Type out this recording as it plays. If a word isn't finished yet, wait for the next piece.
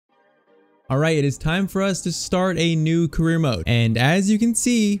All right, it is time for us to start a new career mode. And as you can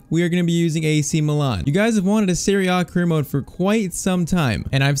see, we are going to be using AC Milan. You guys have wanted a Serie A career mode for quite some time.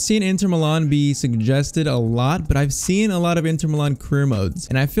 And I've seen Inter Milan be suggested a lot, but I've seen a lot of Inter Milan career modes.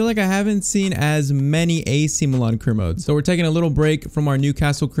 And I feel like I haven't seen as many AC Milan career modes. So we're taking a little break from our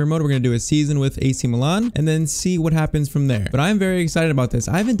Newcastle career mode. We're going to do a season with AC Milan and then see what happens from there. But I'm very excited about this.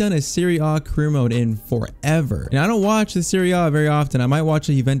 I haven't done a Serie A career mode in forever. And I don't watch the Serie A very often. I might watch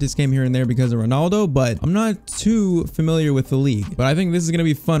a Juventus game here and there because of Ronaldo, but I'm not too familiar with the league. But I think this is going to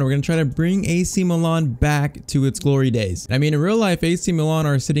be fun. We're going to try to bring AC Milan back to its glory days. I mean, in real life, AC Milan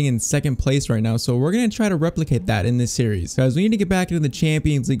are sitting in second place right now. So we're going to try to replicate that in this series because we need to get back into the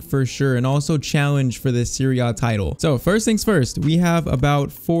Champions League for sure and also challenge for the Serie A title. So first things first, we have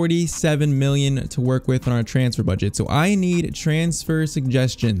about 47 million to work with on our transfer budget. So I need transfer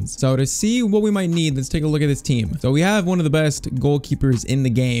suggestions. So to see what we might need, let's take a look at this team. So we have one of the best goalkeepers in the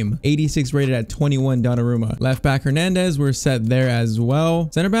game, 86 rated at 21 Donnarumma. Left back Hernandez, we're set there as well.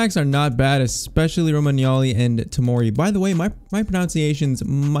 Center backs are not bad, especially Romagnoli and Tomori. By the way, my pronunciations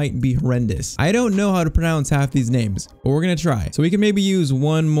might be horrendous. I don't know how to pronounce half these names, but we're gonna try. So we can maybe use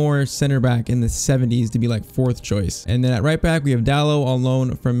one more center back in the 70s to be like fourth choice. And then at right back, we have Dallo on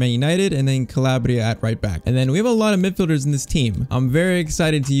loan from Man United and then Calabria at right back. And then we have a lot of midfielders in this team. I'm very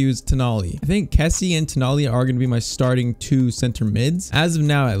excited to use Tonali. I think Kessie and Tonali are gonna be my starting two center mids, as of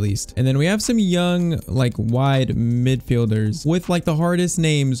now at least. And then we have some young, like wide midfielders with like the hardest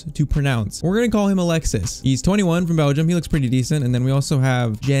names to pronounce. We're gonna call him Alexis. He's 21 from Belgium. He looks pretty decent. And then we also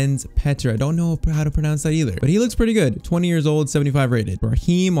have Jens Petter. I don't know how to pronounce that either, but he looks pretty good. 20 years old, 75 rated.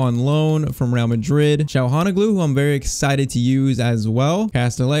 Raheem on loan from Real Madrid. Calhanoglu, who I'm very excited to use as well.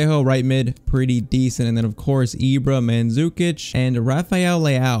 Castillejo, right mid, pretty decent. And then of course, Ibra, Mandzukic, and Rafael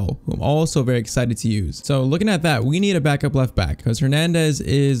Leao, who I'm also very excited to use. So looking at that, we need a backup left back because Hernandez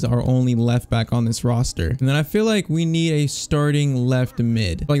is our only left back on this roster. And then I feel like we need a starting left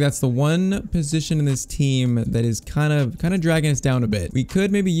mid. Like that's the one position in this team that is kind of dragging us down a bit. We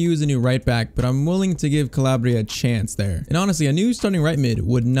could maybe use a new right back, but I'm willing to give Calabria a chance there. And honestly, a new starting right mid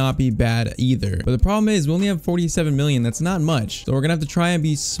would not be bad either. But the problem is we only have 47 million. That's not much. So we're gonna have to try and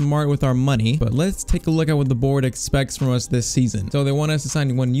be smart with our money. But let's take a look at what the board expects from us this season. So they want us to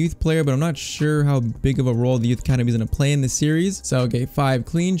sign one youth player, but I'm not sure how big of a role the youth academy is gonna play in this series. So okay, 5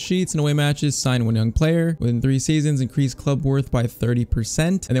 clean sheets in away matches, sign one young player. Within 3 seasons, increase club worth by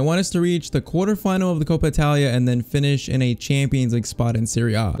 30%. And they want us to reach the quarterfinal of the Coppa Italia and then finish in a Champions League spot in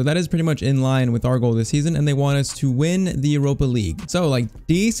Serie A. So that is pretty much in line with our goal this season. And they want us to win the Europa League. So like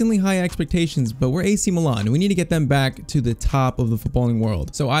decently high expectations, but we're AC Milan. We need to get them back to the top of the footballing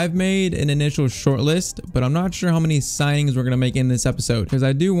world. So I've made an initial shortlist, but I'm not sure how many signings we're going to make in this episode because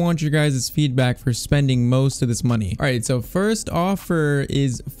I do want your guys' feedback for spending most of this money. All right, so first offer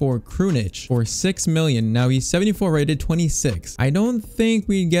is for Krunic for 6 million. Now he's 74 rated, 26. I don't think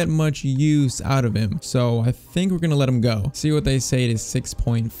we get much use out of him, so I think we're gonna let him go. See what they say. It is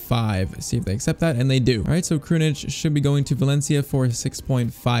 6.5. See if they accept that, and they do. All right, so Krunic should be going to Valencia for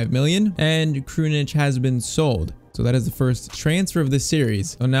 6.5 million, and Krunic has been sold. So that is the first transfer of this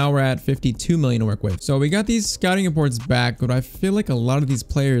series. So now we're at 52 million to work with. So we got these scouting reports back, but I feel like a lot of these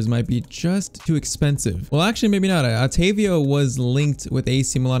players might be just too expensive. Well, actually, maybe not. Otavio was linked with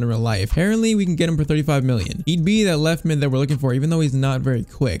AC Milan in real life. Apparently, we can get him for 35 million. He'd be that left mid that we're looking for, even though he's not very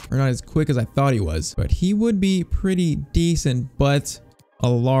quick, or not as quick as I thought he was. But he would be pretty decent, but a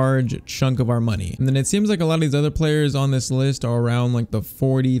large chunk of our money. And then it seems like a lot of these other players on this list are around like the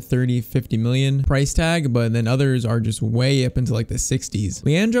 40, 30, 50 million price tag, but then others are just way up into like the 60s.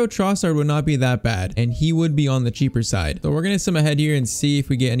 Leandro Trossard would not be that bad, and he would be on the cheaper side. So we're gonna sim ahead here and see if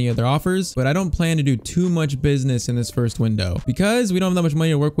we get any other offers, but I don't plan to do too much business in this first window because we don't have that much money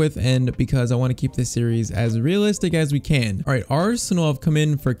to work with and because I want to keep this series as realistic as we can. All right, Arsenal have come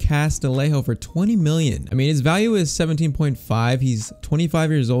in for Castillejo for 20 million. I mean, his value is 17.5. He's 25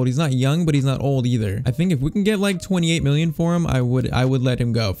 years old. He's not young, but he's not old either. I think if we can get like 28 million for him, I would let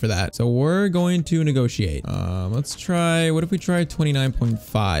him go for that. So we're going to negotiate. Let's try, what if we try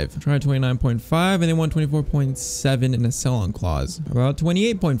 29.5? Try 29.5 and they want 24.7 in a sell-on clause. About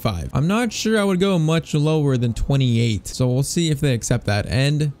 28.5. I'm not sure I would go much lower than 28. So we'll see if they accept that.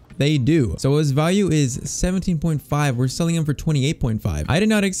 And they do. So his value is 17.5. We're selling him for 28.5. I did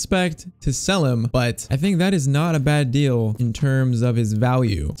not expect to sell him, but I think that is not a bad deal in terms of his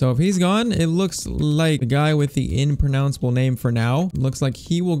value. So if he's gone, it looks like the guy with the impronounceable name for now looks like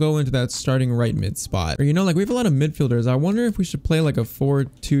he will go into that starting right mid spot. Or, you know, like we have a lot of midfielders. I wonder if we should play like a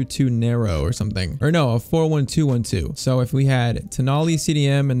 4-2-2 narrow or something. Or no, a 4-1-2-1-2. So if we had Tonali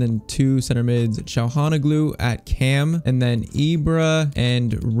CDM and then 2 center mids, Calhanoglu at cam, and then Ibra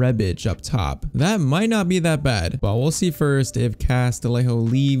and Rebic up top. That might not be that bad, but we'll see first if Castillejo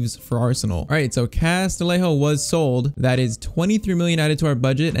leaves for Arsenal. All right, so Castillejo was sold. That is 23 million added to our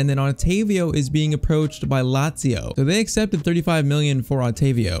budget, and then Otavio is being approached by Lazio. So they accepted 35 million for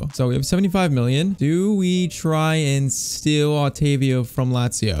Otavio. So we have 75 million. Do we try and steal Otavio from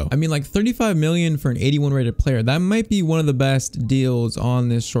Lazio? I mean, like 35 million for an 81 rated player. That might be one of the best deals on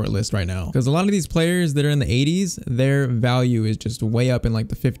this short list right now, because a lot of these players that are in the 80s, their value is just way up in like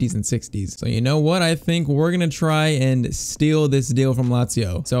the 50s and 60s. So you know what? I think we're gonna try and steal this deal from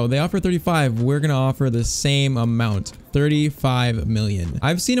Lazio. So they offer 35. We're gonna offer the same amount. 35 million.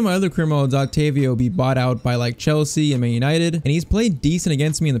 I've seen in my other career modes Otavio be bought out by like Chelsea and Man United, and he's played decent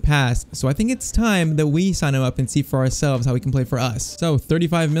against me in the past, so I think it's time that we sign him up and see for ourselves how he can play for us. So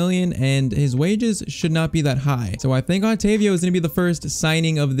 35 million, and his wages should not be that high. So I think Otavio is going to be the first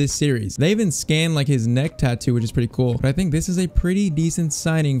signing of this series. They even scanned like his neck tattoo, which is pretty cool, but I think this is a pretty decent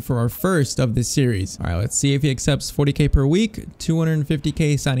signing for our first of this series. All right, let's see if he accepts 40k per week,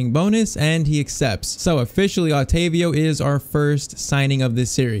 250k signing bonus, and he accepts. So officially Otavio is our first signing of this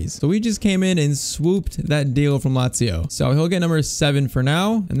series. So we just came in and swooped that deal from Lazio. So he'll get number 7 for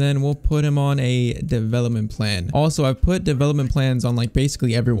now, and then we'll put him on a development plan. Also, I've put development plans on like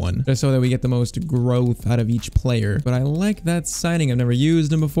basically everyone, just so that we get the most growth out of each player. But I like that signing. I've never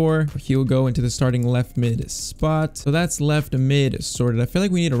used him before. He'll go into the starting left mid spot. So that's left mid sorted. I feel like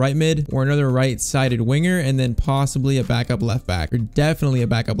we need a right mid or another right-sided winger, and then possibly a backup left back, or definitely a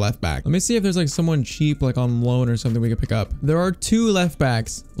backup left back. Let me see if there's like someone cheap like on loan or something we could pick up. There are 2 left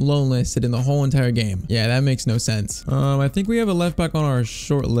backs loan listed in the whole entire game. Yeah, that makes no sense. I think we have a left back on our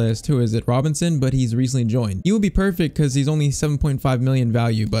short list. Who is it? Robinson, but he's recently joined. He would be perfect because he's only 7.5 million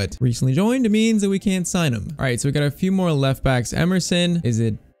value, but recently joined means that we can't sign him. All right, so we got a few more left backs. Emerson, is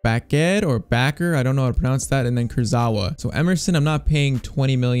it Backed or Backer? I don't know how to pronounce that. And then Kurzawa. So Emerson, I'm not paying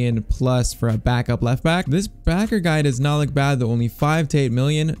 20 million plus for a backup left back. This Backer guy does not look bad though. Only 5 to 8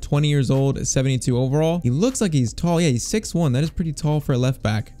 million, 20 years old, 72 overall. He looks like he's tall. Yeah, he's 6'1". That is pretty tall for a left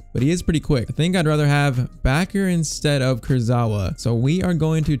back, but he is pretty quick. I think I'd rather have Backer instead of Kurzawa. So we are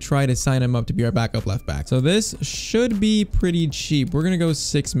going to try to sign him up to be our backup left back. So this should be pretty cheap. We're going to go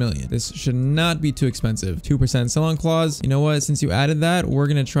 6 million. This should not be too expensive. 2% sell-on clause. You know what? Since you added that, we're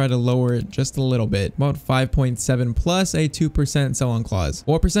going to try to lower it just a little bit. About 5.7 plus a 2% sell-on clause.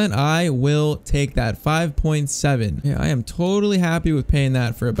 4%, I will take that. 5.7. Yeah, I am totally happy with paying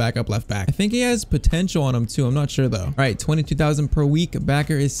that for a backup left back. I think he has potential on him too. I'm not sure though. All right, 22,000 per week.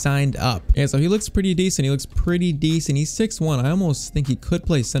 Backer is signed up. Yeah, so he looks pretty decent. He looks pretty decent. He's 6'1". I almost think he could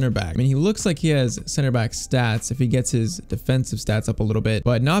play center back. I mean, he looks like he has center back stats if he gets his defensive stats up a little bit,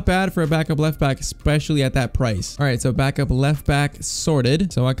 but not bad for a backup left back, especially at that price. All right, so backup left back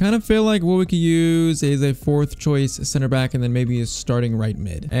sorted. So I kind of feel like what we could use is a 4th choice center back and then maybe a starting right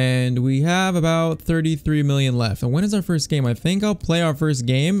mid. And we have about 33 million left. So when is our first game? I think I'll play our first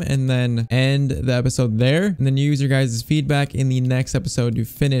game and then end the episode there, and then use your guys' feedback in the next episode to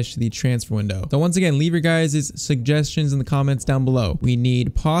finish the transfer window. So once again, leave your guys' suggestions in the comments down below. We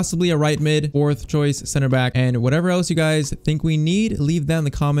need possibly a right mid, 4th choice center back, and whatever else you guys think we need, leave that in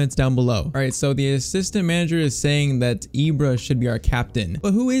the comments down below. All right, so the assistant manager is saying that Ibra should be our captain.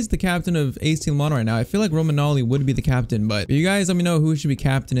 But who is the captain of AC Milan right now? I feel like Romanoli would be the captain, but you guys let me know who should be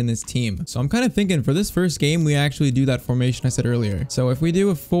captain in this team. So I'm kind of thinking for this first game, we actually do that formation I said earlier. So if we do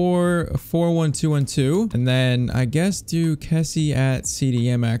a 4-1-2-1-2, and then I guess do Kessie at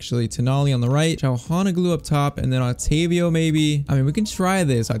CDM actually, Tonali on the right, Calhanoglu up top, and then Otavio maybe. I mean, we can try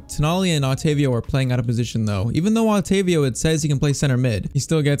this. Tonali and Otavio are playing out of position though. Even though Otavio, it says he can play center mid, he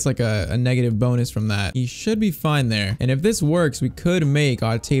still gets like a negative bonus from that. He should be fine there. And if this works, we could make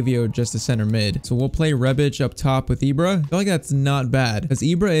Otavio just a center mid. So we'll play Rebic up top with Ibra. I feel like that's not bad because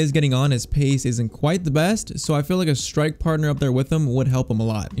Ibra is getting on. His pace isn't quite the best, so I feel like a strike partner up there with him would help him a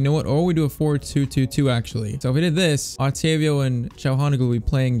lot. You know what? Or we do a 4-2-2-2 actually. So if we did this, Otavio and Calhanoglu will be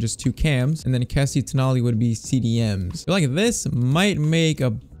playing just 2 cams, and then Kessie, Tonali would be CDMs. I feel like this might make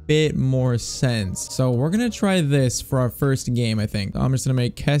a bit more sense. So we're gonna try this for our first game, I think. I'm just gonna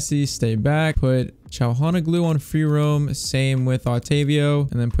make Kessie stay back, put Calhanoglu on free roam, same with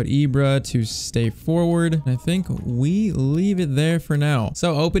Otavio, and then put Ibra to stay forward. I think we leave it there for now.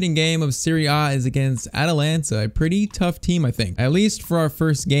 So opening game of Serie A is against Atalanta, a pretty tough team, I think, at least for our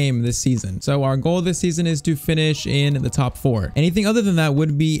first game this season. So our goal this season is to finish in the top 4. Anything other than that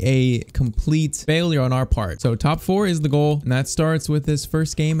would be a complete failure on our part. So top 4 is the goal, and that starts with this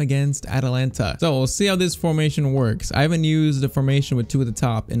first game against Atalanta. So we'll see how this formation works. I haven't used a formation with 2 at the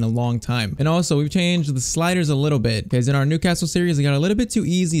top in a long time, and also we've changed change the sliders a little bit because in our Newcastle series, it got a little bit too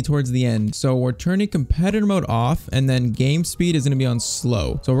easy towards the end. So we're turning competitor mode off and then game speed is going to be on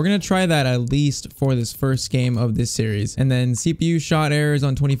slow. So we're going to try that at least for this first game of this series. And then CPU shot error is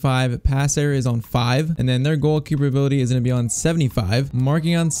on 25, pass error is on 5, and then their goalkeeper ability is going to be on 75,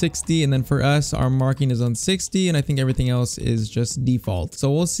 marking on 60, and then for us, our marking is on 60, and I think everything else is just default.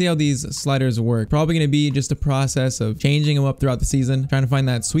 So we'll see how these sliders work. Probably going to be just a process of changing them up throughout the season, trying to find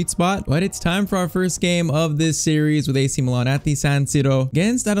that sweet spot. But it's time for our first game of this series with AC Milan at the San Siro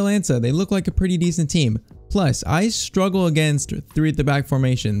against Atalanta. They look like a pretty decent team. Plus, I struggle against 3 at the back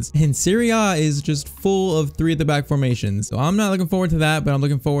formations, and Serie A is just full of 3 at the back formations. So I'm not looking forward to that, but I'm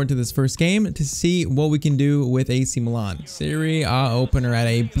looking forward to this first game to see what we can do with AC Milan. Serie A opener at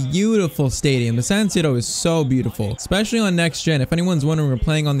a beautiful stadium. The San Siro is so beautiful, especially on next gen. If anyone's wondering, we're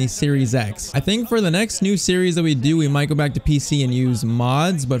playing on the Series X. I think for the next new series that we do, we might go back to PC and use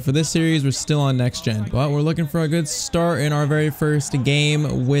mods, but for this series, we're still on next gen. But we're looking for a good start in our very first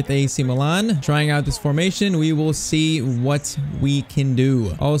game with AC Milan. Trying out this formation. We will see what we can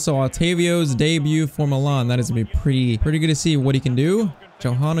do. Also, Ottavio's debut for Milan. That is going to be pretty good to see what he can do.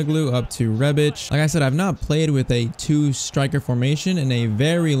 Çalhanoğlu up to Rebic. Like I said, I've not played with a 2-striker formation in a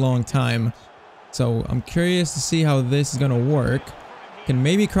very long time. So I'm curious to see how this is going to work. Can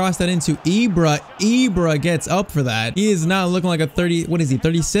maybe cross that into Ibra. Ibra gets up for that. He is not looking like a 30, what is he,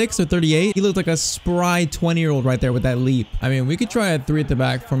 36 or 38? He looked like a spry 20-year-old right there with that leap. I mean, we could try a 3 at the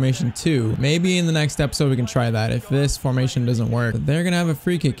back formation too. Maybe in the next episode we can try that if this formation doesn't work. But they're going to have a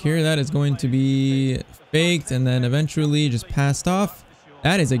free kick here. That is going to be faked and then eventually just passed off.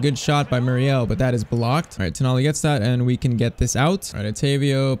 That is a good shot by Muriel, but that is blocked. All right, Tonali gets that and we can get this out. All right,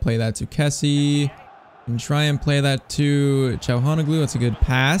 Ottavio, play that to Kessie. And try and play that to Çalhanoğlu. That's a good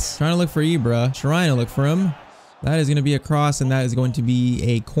pass. Trying to look for Ibra. Trying to look for him. That is going to be a cross, and that is going to be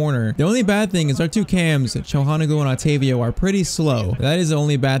a corner. The only bad thing is our 2 cams, Çalhanoğlu and Ottavio, are pretty slow. That is the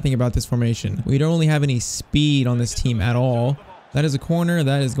only bad thing about this formation. We don't really have any speed on this team at all. That is a corner.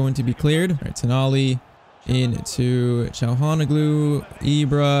 That is going to be cleared. All right, Tonali into Çalhanoğlu.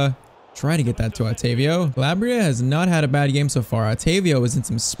 Ibra. Try to get that to Ottavio. Calabria has not had a bad game so far. Ottavio is in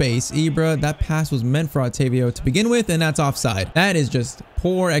some space. Ibra, that pass was meant for Ottavio to begin with, and that's offside. That is just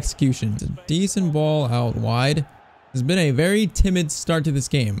poor execution. It's a decent ball out wide. It's been a very timid start to this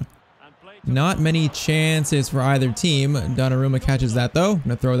game. Not many chances for either team. Donnarumma catches that though.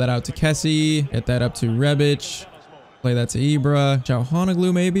 Gonna throw that out to Kessie. Get that up to Rebic. Play that to Ibra.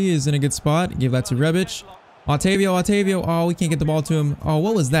 Çalhanoğlu maybe is in a good spot. Give that to Rebic. Ottavio, oh, we can't get the ball to him. Oh,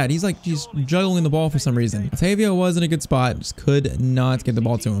 what was that? He's juggling the ball for some reason. Ottavio was in a good spot, just could not get the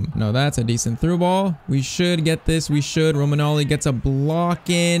ball to him. No, that's a decent through ball. We should get this, we should. Romagnoli gets a block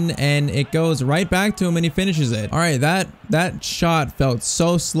in, and it goes right back to him, and he finishes it. All right, that shot felt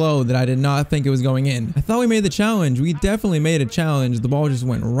so slow that I did not think it was going in. I thought we made the challenge. We definitely made a challenge. The ball just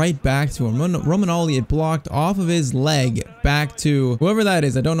went right back to him. Romagnoli had blocked off of his leg back to whoever that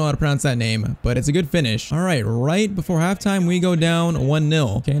is. I don't know how to pronounce that name, but it's a good finish. All right. Right before halftime, we go down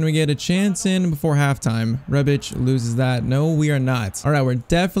 1-0. Can we get a chance in before halftime? Rebic loses that. No, we are not. All right, we're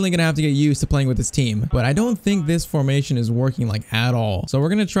definitely going to have to get used to playing with this team, but I don't think this formation is working like at all. So we're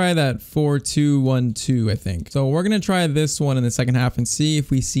going to try that 4-2-1-2, I think. So we're going to try this one in the second half and see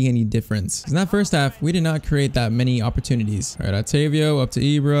if we see any difference. In that first half, we did not create that many opportunities. All right, Ottavio up to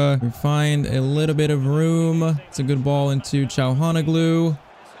Ibra. We find a little bit of room. It's a good ball into Çalhanoğlu.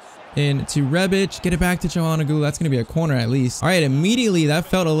 Into Rebic, get it back to Çalhanoğlu. That's going to be a corner at least. All right, immediately that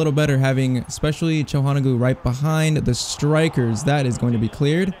felt a little better having especially Çalhanoğlu right behind the strikers. That is going to be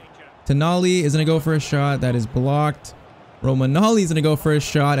cleared. Tonali is going to go for a shot. That is blocked. Romagnoli is going to go for a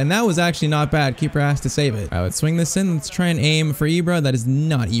shot, and that was actually not bad. Keeper has to save it. All right, let's swing this in. Let's try and aim for Ibra. That is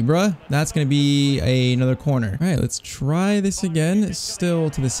not Ibra. That's going to be another corner. All right, let's try this again. Still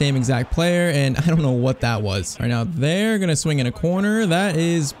to the same exact player, and I don't know what that was. All right, now they're going to swing in a corner. That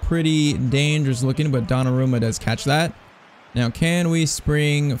is pretty dangerous looking, but Donnarumma does catch that. Now, can we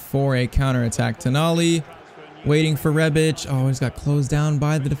spring for a counterattack? Tonali. Waiting for Rebic. Oh, he's got closed down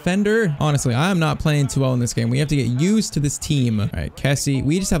by the defender. Honestly, I'm not playing too well in this game. We have to get used to this team. All right, Kessie.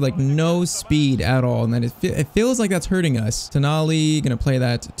 We just have like no speed at all, and then it feels like that's hurting us. Tonali gonna play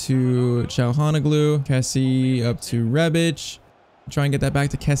that to Çalhanoğlu. Kessie up to Rebic. Try and get that back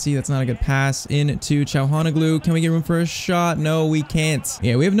to Kessie. That's not a good pass. Into Çalhanoğlu. Can we get room for a shot? No, we can't.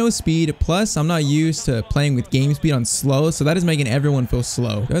 Yeah, we have no speed. Plus, I'm not used to playing with game speed on slow, so that is making everyone feel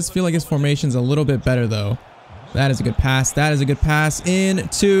slow. It does feel like his formation's a little bit better though. That is a good pass. That is a good pass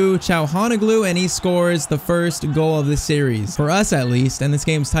into Çalhanoğlu, and he scores the first goal of this series. For us, at least, and this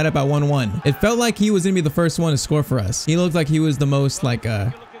game's tied up at 1-1. It felt like he was going to be the first one to score for us. He looked like he was the most, like,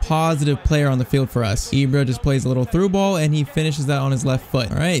 positive player on the field for us. Ibra just plays a little through ball and he finishes that on his left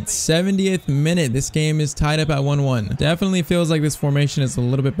foot. All right, 70th minute. This game is tied up at 1-1. Definitely feels like this formation is a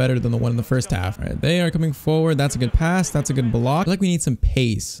little bit better than the one in the first half. All right, they are coming forward. That's a good pass. That's a good block. I feel like we need some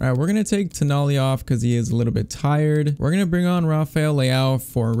pace. All right, we're going to take Tonali off because he is a little bit tired. We're going to bring on Rafael Leao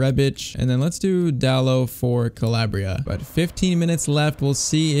for Rebic. And then let's do Dallo for Calabria. But 15 minutes left. We'll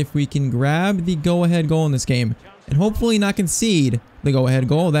see if we can grab the go-ahead goal in this game and hopefully not concede the go-ahead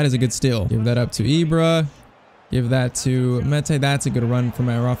goal. That is a good steal. Give that up to Ibra. Give that to Mete. That's a good run from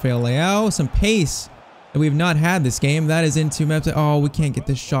Rafael Leao. Some pace that we've not had this game. That is into Mete. Oh, we can't get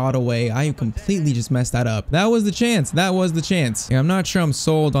this shot away. I completely just messed that up. That was the chance. That was the chance. Yeah, I'm not sure I'm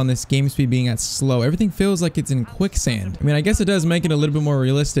sold on this game speed being at slow. Everything feels like it's in quicksand. I mean, I guess it does make it a little bit more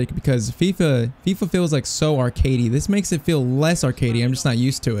realistic because FIFA feels like so arcadey. This makes it feel less arcadey. I'm just not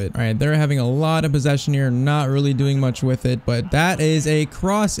used to it. All right, they're having a lot of possession here, not really doing much with it, but that is a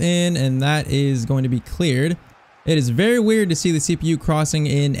cross in and that is going to be cleared. It is very weird to see the CPU crossing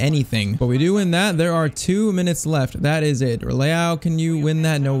in anything, but we do win that. There are 2 minutes left. That is it. Leao, can you win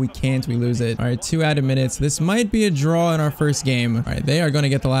that? No, we can't. We lose it. All right, 2 added minutes. This might be a draw in our first game. All right, they are going to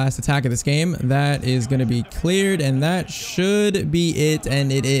get the last attack of this game. That is going to be cleared, and that should be it,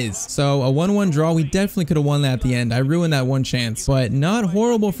 and it is. So a 1-1 draw. We definitely could have won that at the end. I ruined that one chance, but not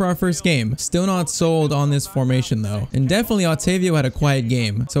horrible for our first game. Still not sold on this formation, though. And definitely Otavio had a quiet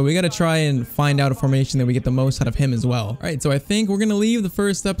game, so we got to try and find out a formation that we get the most out of him as well. All right, so I think we're gonna leave the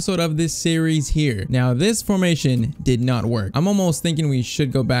first episode of this series here. Now, this formation did not work. I'm almost thinking we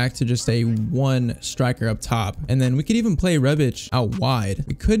should go back to just a 1 striker up top, and then we could even play Rebic out wide.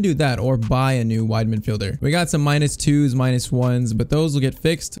 We could do that or buy a new wide midfielder. We got some -2s, -1s, but those will get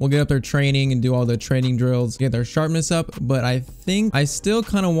fixed. We'll get up their training and do all the training drills, get their sharpness up, but I think I still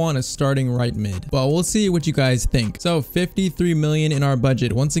kind of want a starting right mid, but we'll see what you guys think. So 53 million in our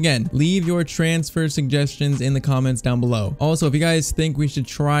budget. Once again, leave your transfer suggestions in the comments down below. Also, if you guys think we should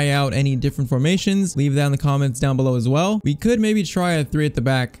try out any different formations, leave that in the comments down below as well. We could maybe try a 3 at the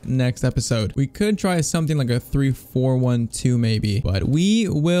back next episode. We could try something like a 3-4-1-2 maybe, but we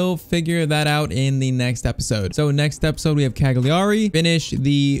will figure that out in the next episode. So next episode, we have Cagliari, finish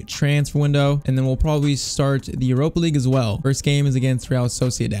the transfer window, and then we'll probably start the Europa League as well. First game is against Real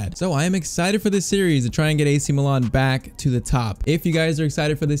Sociedad. So I am excited for this series to try and get AC Milan back to the top. If you guys are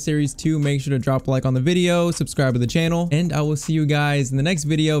excited for this series too, make sure to drop a like on the video, subscribe to the channel, and I will see you guys in the next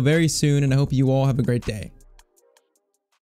video very soon, and I hope you all have a great day.